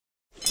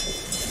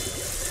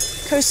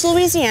Coastal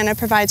Louisiana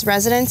provides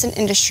residents and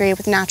industry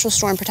with natural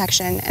storm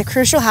protection and a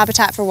crucial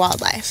habitat for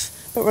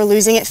wildlife, but we're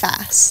losing it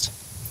fast.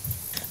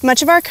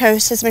 Much of our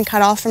coast has been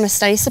cut off from a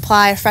steady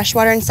supply of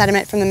freshwater and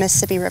sediment from the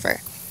Mississippi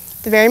River,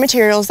 the very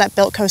materials that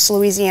built coastal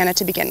Louisiana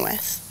to begin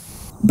with.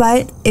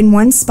 But in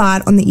one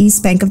spot on the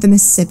east bank of the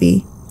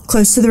Mississippi,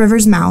 close to the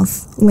river's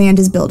mouth, land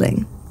is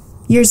building.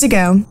 Years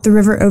ago, the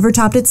river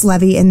overtopped its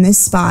levee in this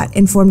spot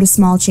and formed a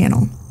small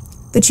channel.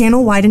 The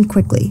channel widened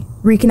quickly,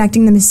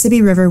 reconnecting the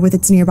Mississippi River with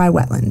its nearby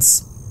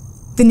wetlands.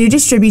 The new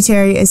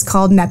distributary is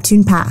called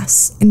Neptune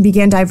Pass and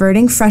began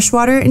diverting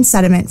freshwater and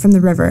sediment from the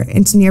river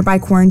into nearby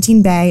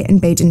Quarantine Bay and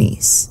Bay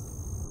Denise.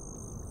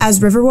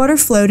 As river water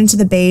flowed into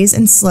the bays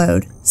and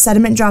slowed,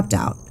 sediment dropped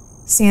out.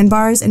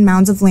 Sandbars and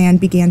mounds of land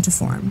began to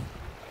form.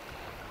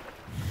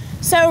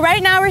 So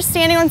right now we're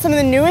standing on some of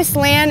the newest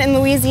land in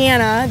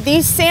Louisiana.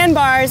 These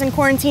sandbars in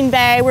Quarantine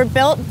Bay were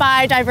built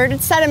by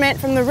diverted sediment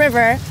from the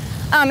river,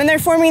 and they're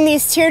forming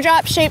these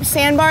teardrop-shaped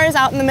sandbars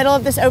out in the middle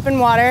of this open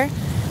water.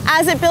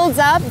 As it builds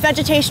up,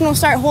 vegetation will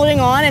start holding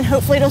on, and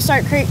hopefully it'll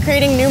start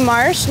creating new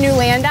marsh, new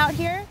land out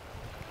here.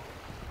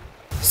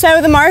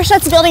 So the marsh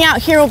that's building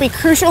out here will be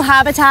crucial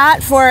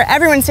habitat for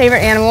everyone's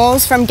favorite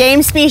animals, from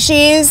game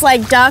species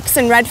like ducks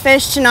and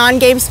redfish to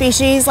non-game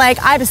species like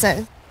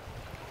ibises.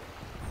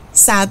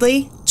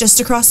 Sadly, just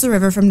across the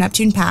river from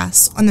Neptune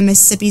Pass, on the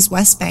Mississippi's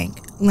west bank,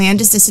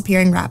 land is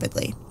disappearing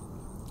rapidly.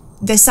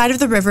 This side of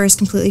the river is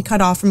completely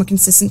cut off from a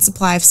consistent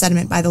supply of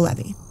sediment by the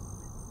levee.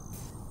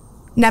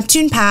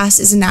 Neptune Pass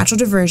is a natural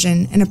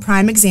diversion and a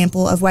prime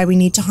example of why we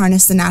need to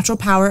harness the natural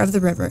power of the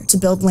river to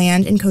build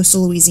land in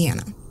coastal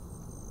Louisiana.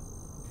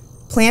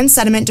 Planned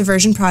sediment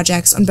diversion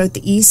projects on both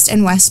the east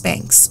and west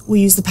banks will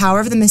use the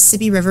power of the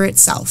Mississippi River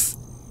itself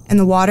and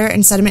the water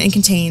and sediment it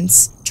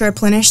contains to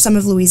replenish some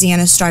of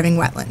Louisiana's starving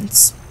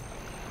wetlands.